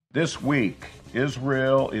This week,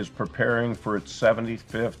 Israel is preparing for its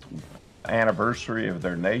 75th anniversary of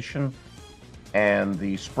their nation, and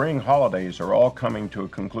the spring holidays are all coming to a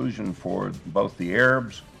conclusion for both the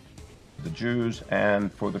Arabs, the Jews,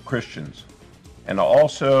 and for the Christians. And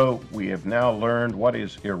also, we have now learned what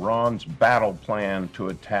is Iran's battle plan to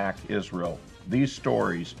attack Israel. These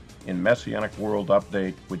stories in Messianic World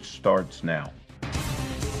Update, which starts now.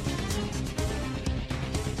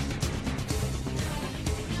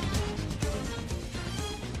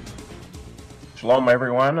 Shalom,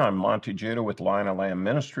 everyone. I'm Monte Judah with Lion of Lamb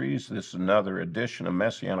Ministries. This is another edition of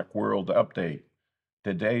Messianic World Update.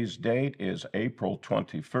 Today's date is April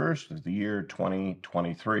 21st of the year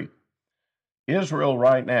 2023. Israel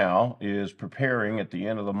right now is preparing at the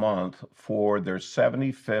end of the month for their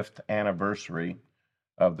 75th anniversary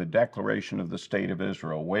of the declaration of the State of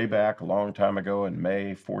Israel. Way back a long time ago in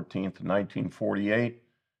May 14th, 1948,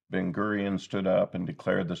 Ben Gurion stood up and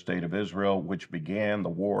declared the State of Israel, which began the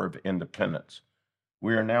War of Independence.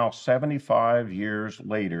 We are now 75 years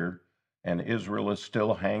later, and Israel is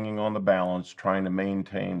still hanging on the balance, trying to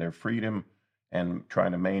maintain their freedom and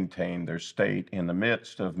trying to maintain their state in the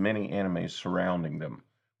midst of many enemies surrounding them.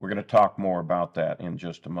 We're going to talk more about that in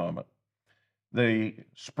just a moment. The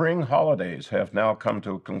spring holidays have now come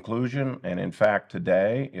to a conclusion, and in fact,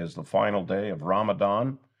 today is the final day of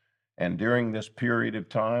Ramadan. And during this period of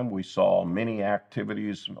time, we saw many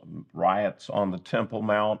activities, riots on the Temple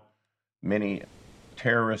Mount, many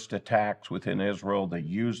terrorist attacks within Israel. They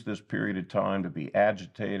used this period of time to be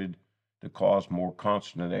agitated, to cause more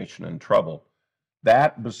consternation and trouble.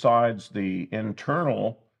 That, besides the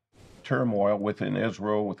internal turmoil within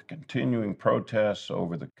Israel with continuing protests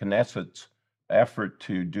over the Knesset's effort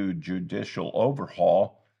to do judicial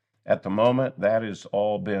overhaul, at the moment that has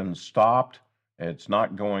all been stopped. It's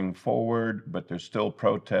not going forward, but there's still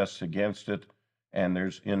protests against it, and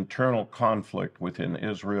there's internal conflict within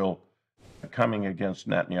Israel coming against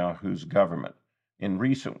Netanyahu's government. In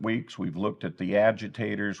recent weeks, we've looked at the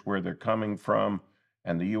agitators, where they're coming from,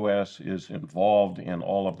 and the U.S. is involved in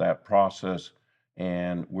all of that process,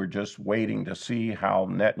 and we're just waiting to see how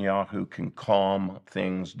Netanyahu can calm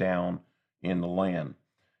things down in the land.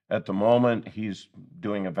 At the moment, he's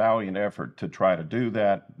doing a valiant effort to try to do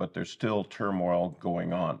that, but there's still turmoil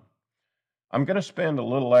going on. I'm going to spend a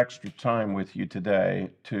little extra time with you today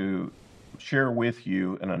to share with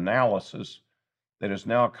you an analysis that is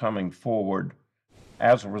now coming forward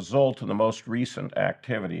as a result of the most recent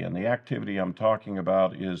activity. And the activity I'm talking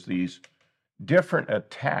about is these different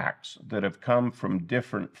attacks that have come from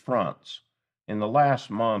different fronts. In the last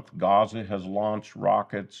month, Gaza has launched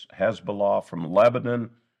rockets. Hezbollah from Lebanon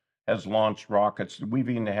has launched rockets. We've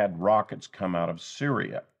even had rockets come out of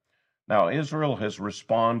Syria. Now, Israel has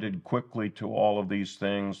responded quickly to all of these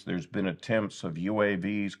things. There's been attempts of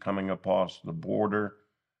UAVs coming across the border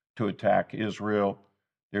to attack Israel.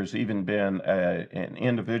 There's even been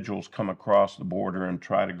individuals come across the border and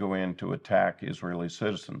try to go in to attack Israeli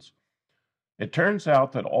citizens. It turns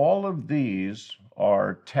out that all of these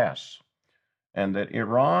are tests, and that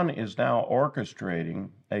Iran is now orchestrating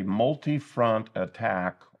a multi-front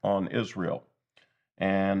attack on Israel.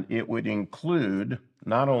 And it would include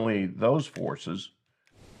not only those forces,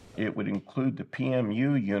 it would include the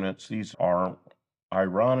PMU units. These are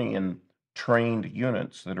Iranian-trained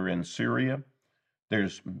units that are in Syria.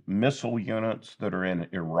 There's missile units that are in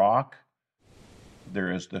Iraq.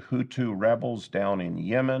 There is the Houthi rebels down in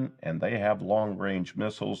Yemen, and they have long-range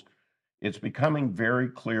missiles. It's becoming very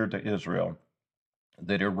clear to Israel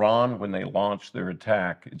that Iran, when they launch their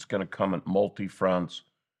attack, it's going to come at multi-fronts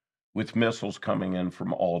with missiles coming in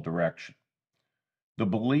from all directions. The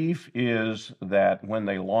belief is that when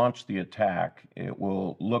they launch the attack, it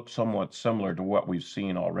will look somewhat similar to what we've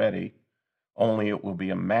seen already, only it will be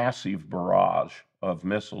a massive barrage of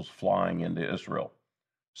missiles flying into Israel.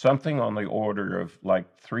 Something on the order of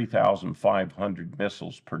like 3,500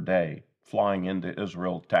 missiles per day flying into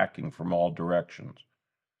Israel, attacking from all directions.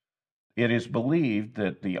 It is believed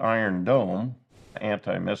that the Iron Dome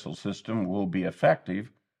anti-missile system will be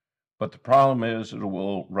effective, but the problem is it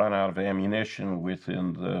will run out of ammunition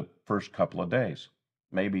within the first couple of days,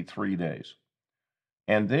 maybe 3 days.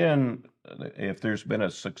 And then if there's been a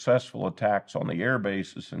successful attacks on the air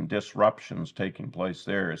bases and disruptions taking place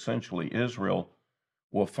there, essentially Israel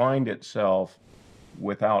will find itself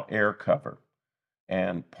without air cover.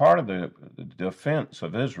 And part of the defense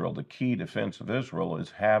of Israel, the key defense of Israel, is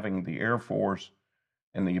having the Air Force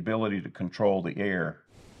and the ability to control the air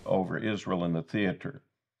over Israel in the theater.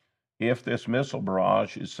 If this missile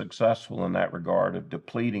barrage is successful in that regard of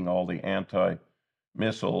depleting all the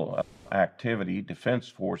anti-missile activity, defense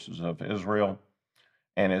forces of Israel,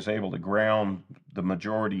 and is able to ground the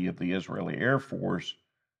majority of the Israeli Air Force,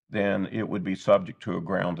 then it would be subject to a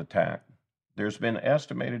ground attack. There's been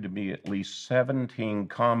estimated to be at least 17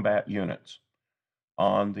 combat units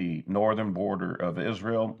on the northern border of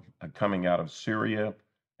Israel, coming out of Syria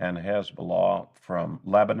and Hezbollah from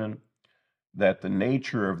Lebanon, that the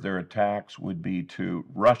nature of their attacks would be to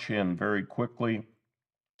rush in very quickly,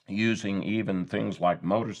 using even things like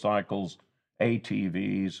motorcycles,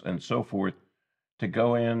 ATVs, and so forth, to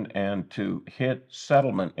go in and to hit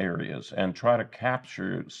settlement areas and try to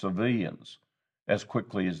capture civilians as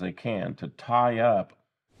quickly as they can, to tie up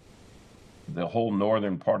the whole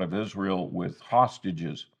northern part of Israel with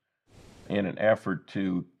hostages in an effort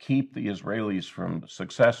to keep the Israelis from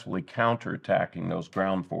successfully counterattacking those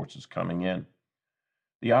ground forces coming in.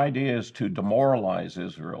 The idea is to demoralize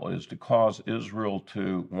Israel, is to cause Israel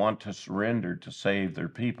to want to surrender to save their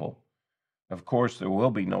people. Of course, there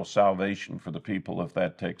will be no salvation for the people if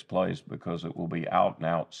that takes place, because it will be out and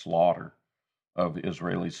out slaughter of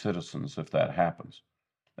Israeli citizens if that happens.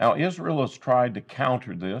 Now, Israel has tried to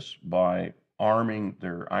counter this by arming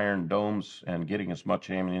their Iron Domes and getting as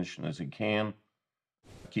much ammunition as it can,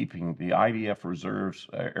 keeping the IDF reserves,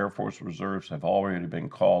 Air Force reserves have already been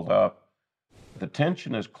called up. The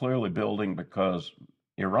tension is clearly building because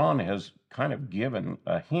Iran has kind of given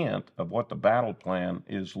a hint of what the battle plan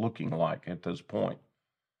is looking like at this point.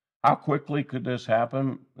 How quickly could this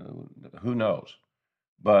happen? Who knows?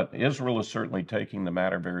 But Israel is certainly taking the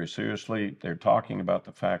matter very seriously. They're talking about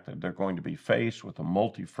the fact that they're going to be faced with a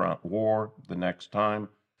multi-front war the next time.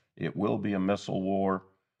 It will be a missile war.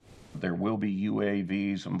 There will be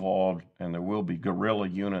UAVs involved, and there will be guerrilla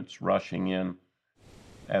units rushing in.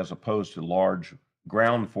 As opposed to large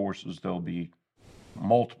ground forces, there'll be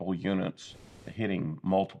multiple units hitting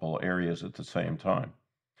multiple areas at the same time.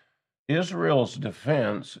 Israel's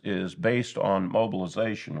defense is based on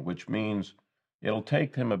mobilization, which means it'll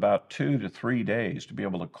take them about 2 to 3 days to be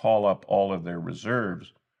able to call up all of their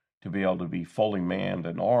reserves to be able to be fully manned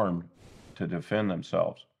and armed to defend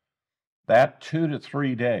themselves. That 2 to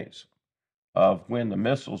 3 days of when the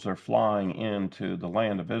missiles are flying into the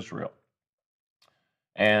land of Israel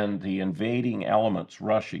and the invading elements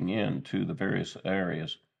rushing into the various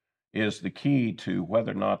areas is the key to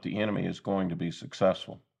whether or not the enemy is going to be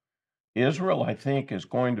successful. Israel, I think, is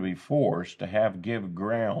going to be forced to give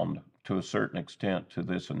ground to a certain extent to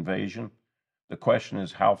this invasion. The question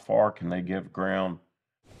is, how far can they give ground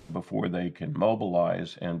before they can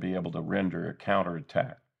mobilize and be able to render a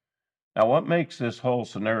counterattack? Now, what makes this whole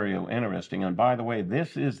scenario interesting, and by the way,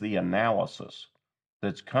 this is the analysis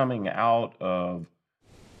that's coming out of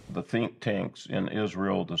the think tanks in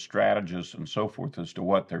Israel, the strategists and so forth, as to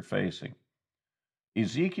what they're facing.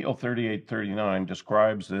 Ezekiel 38:39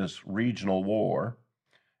 describes this regional war,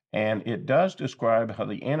 and it does describe how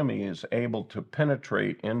the enemy is able to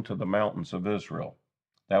penetrate into the mountains of Israel.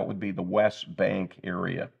 That would be the West Bank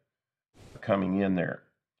area coming in there,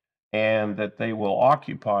 and that they will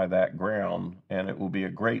occupy that ground, and it will be a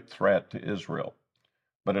great threat to Israel.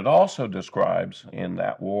 But it also describes in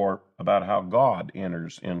that war about how God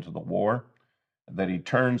enters into the war, that he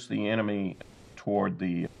turns the enemy toward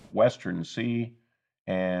the Western Sea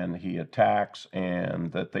and he attacks,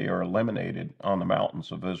 and that they are eliminated on the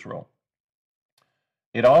mountains of Israel.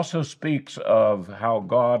 It also speaks of how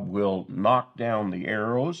God will knock down the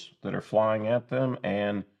arrows that are flying at them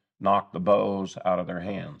and knock the bows out of their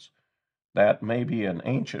hands. That may be an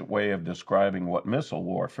ancient way of describing what missile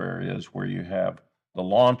warfare is, where you have the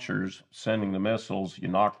launchers sending the missiles, you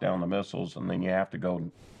knock down the missiles, and then you have to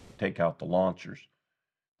go take out the launchers.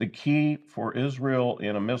 The key for Israel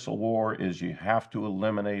in a missile war is you have to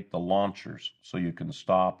eliminate the launchers so you can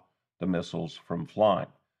stop the missiles from flying.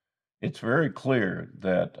 It's very clear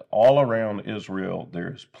that all around Israel,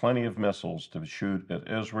 there's plenty of missiles to shoot at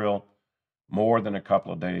Israel, more than a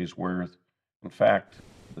couple of days worth. In fact,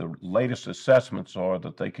 the latest assessments are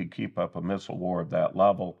that they could keep up a missile war of that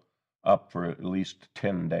level up for at least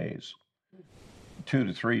 10 days. 2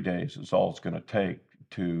 to 3 days is all it's going to take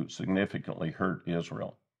to significantly hurt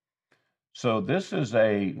Israel. So this is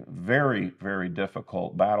a very, very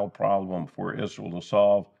difficult battle problem for Israel to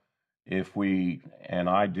solve if we, and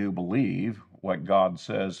I do believe what God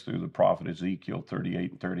says through the prophet Ezekiel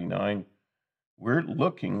 38 and 39, we're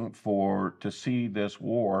looking to see this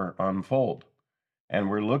war unfold. And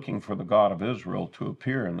we're looking for the God of Israel to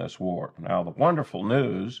appear in this war. Now, the wonderful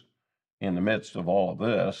news in the midst of all of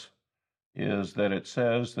this is that it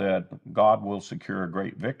says that God will secure a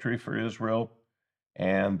great victory for Israel,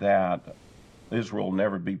 and that Israel will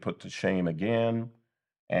never be put to shame again,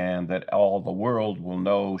 and that all the world will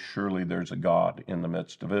know surely there's a God in the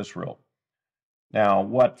midst of Israel. Now,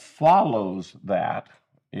 what follows that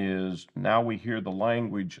is now we hear the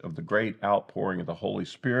language of the great outpouring of the Holy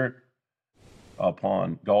Spirit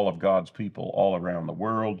upon all of God's people all around the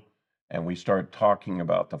world, and we start talking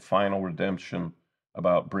about the final redemption,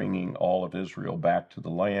 about bringing all of Israel back to the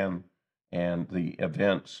land, and the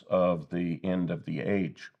events of the end of the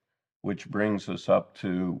age, which brings us up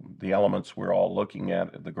to the elements we're all looking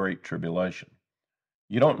at the Great Tribulation.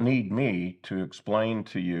 You don't need me to explain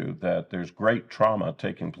to you that there's great trauma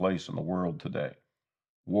taking place in the world today.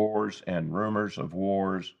 Wars and rumors of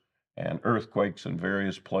wars and earthquakes in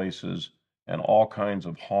various places and all kinds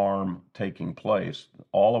of harm taking place,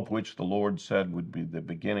 all of which the Lord said would be the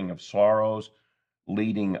beginning of sorrows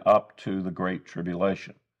leading up to the Great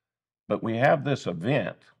Tribulation. But we have this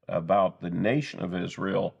event about the nation of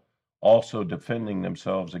Israel also defending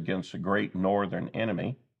themselves against a great northern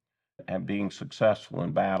enemy and being successful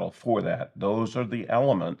in battle for that. Those are the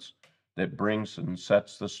elements that brings and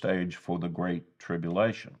sets the stage for the Great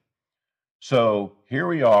Tribulation. So here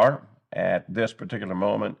we are at this particular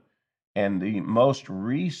moment, and the most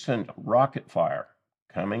recent rocket fire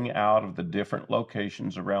coming out of the different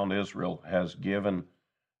locations around Israel has given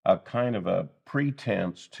a kind of a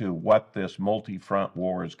pretense to what this multi-front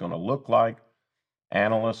war is going to look like.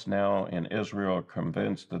 Analysts now in Israel are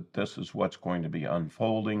convinced that this is what's going to be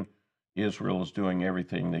unfolding. Israel is doing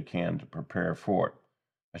everything they can to prepare for it.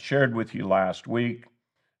 I shared with you last week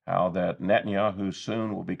how that Netanyahu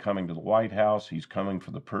soon will be coming to the White House. He's coming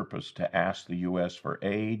for the purpose to ask the U.S. for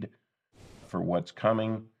aid for what's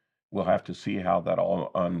coming. We'll have to see how that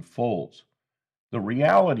all unfolds. The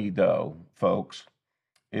reality, though, folks,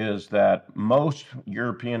 is that most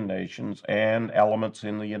European nations and elements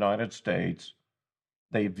in the United States,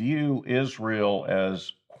 they view Israel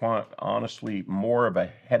as, quite honestly, more of a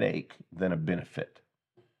headache than a benefit.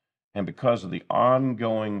 And because of the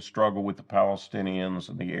ongoing struggle with the Palestinians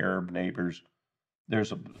and the Arab neighbors,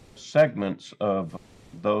 there's segments of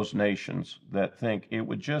those nations that think it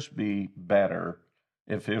would just be better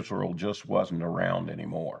if Israel just wasn't around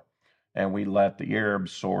anymore. And we let the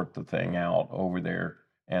Arabs sort the thing out over there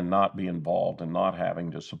and not be involved and not having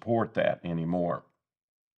to support that anymore.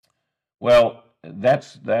 Well,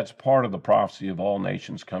 that's part of the prophecy of all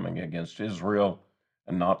nations coming against Israel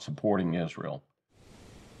and not supporting Israel.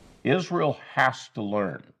 Israel has to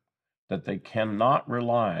learn that they cannot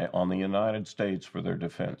rely on the United States for their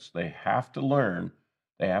defense. They have to learn,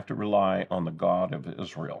 they have to rely on the God of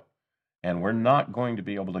Israel. And we're not going to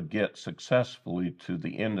be able to get successfully to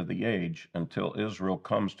the end of the age until Israel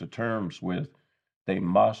comes to terms with they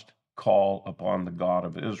must call upon the God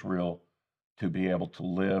of Israel to be able to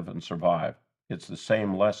live and survive. It's the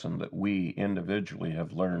same lesson that we individually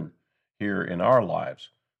have learned here in our lives.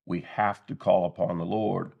 We have to call upon the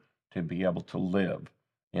Lord to be able to live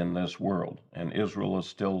in this world, and Israel is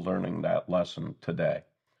still learning that lesson today.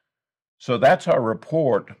 So that's our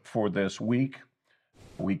report for this week.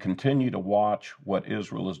 We continue to watch what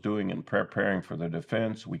Israel is doing in preparing for their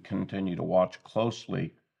defense. We continue to watch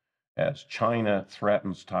closely as China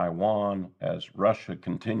threatens Taiwan, as Russia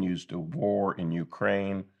continues to war in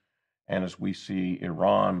Ukraine, and as we see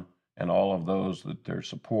Iran and all of those that they're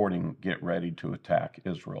supporting get ready to attack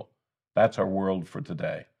Israel. That's our world for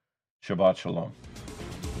today. Shabbat Shalom.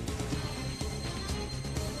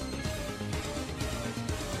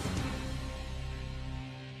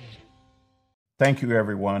 Thank you,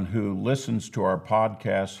 everyone who listens to our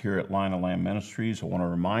podcast here at Line of Lamb Ministries. I want to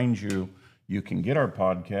remind you, you can get our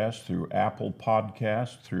podcast through Apple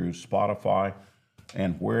Podcasts, through Spotify,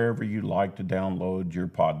 and wherever you like to download your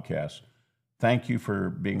podcasts. Thank you for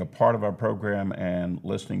being a part of our program and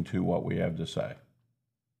listening to what we have to say.